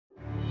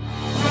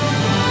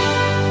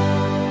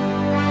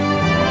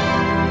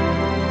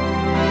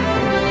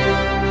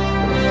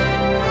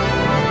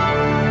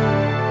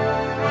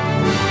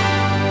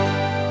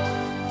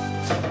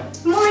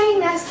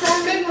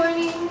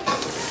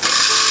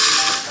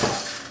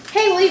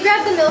will you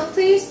grab the milk,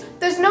 please?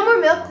 There's no more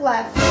milk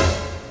left.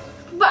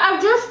 But I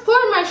just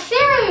poured my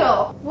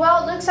cereal.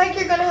 Well, it looks like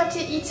you're gonna have to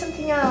eat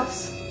something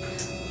else.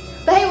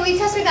 But hey, will you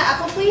toss me that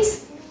apple,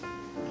 please?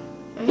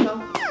 There you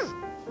go.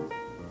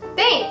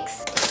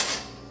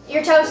 Thanks.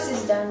 Your toast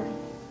is done.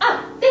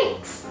 Oh,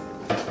 thanks.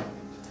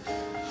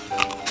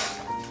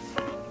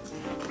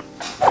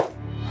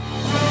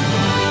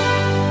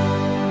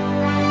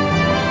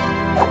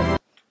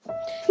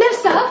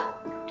 Nessa,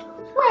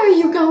 Where are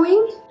you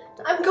going?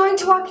 I'm going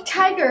to walk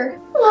Tiger.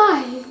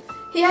 Why?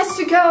 He has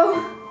to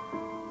go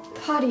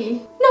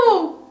potty.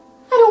 No,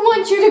 I don't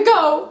want you to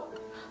go.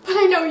 But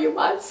I know you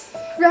must.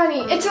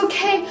 Ronnie, it's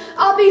okay.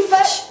 I'll be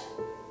fine.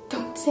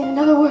 Don't say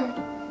another word.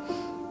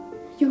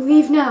 You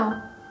leave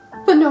now.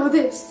 But know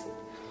this.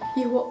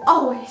 You will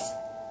always,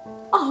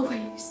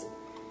 always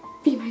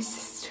be my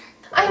sister.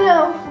 I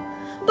know,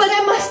 but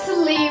I must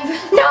leave.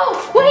 No,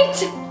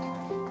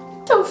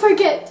 wait! Don't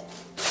forget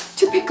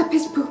to pick up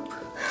his poop.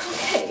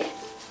 Okay.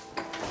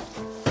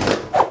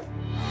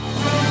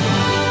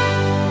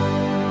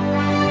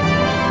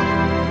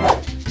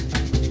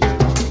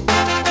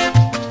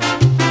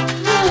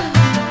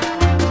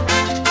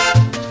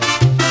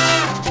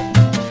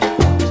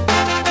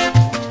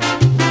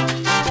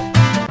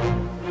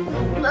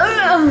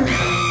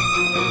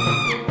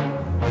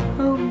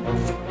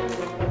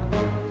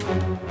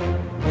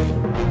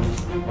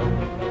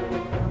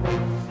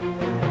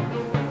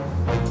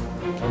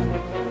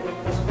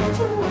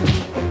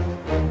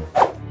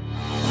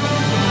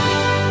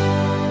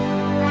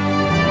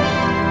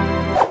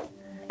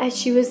 As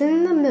she was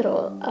in the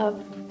middle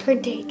of her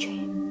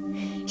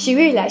daydream, she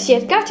realized she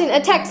had gotten a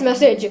text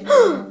message.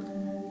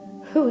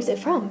 Who was it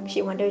from?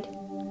 She wondered.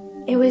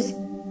 It was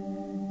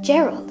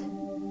Gerald.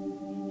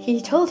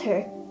 He told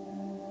her,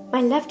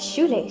 "My left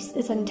shoelace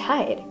is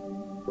untied.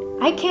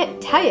 I can't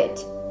tie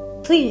it.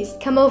 Please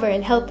come over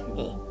and help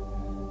me.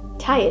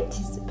 Tie it,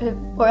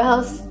 or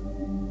else..."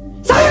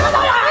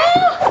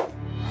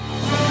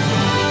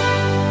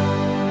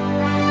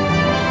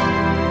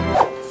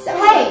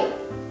 Hey,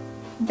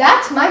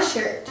 that's my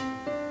shirt.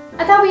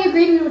 I thought we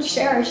agreed we would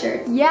share our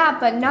shirts. Yeah,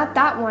 but not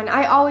that one.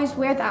 I always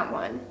wear that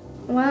one.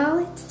 Well,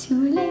 it's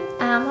too late.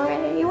 I'm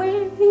already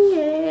wearing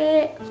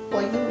it.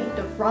 Well, you made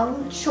the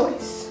wrong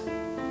choice.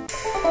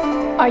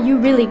 Are you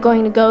really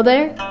going to go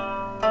there?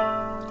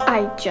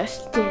 I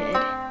just did.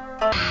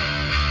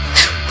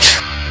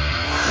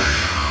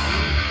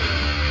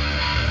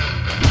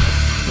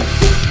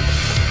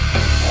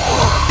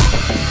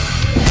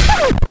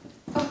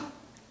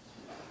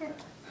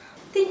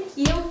 Thank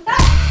you.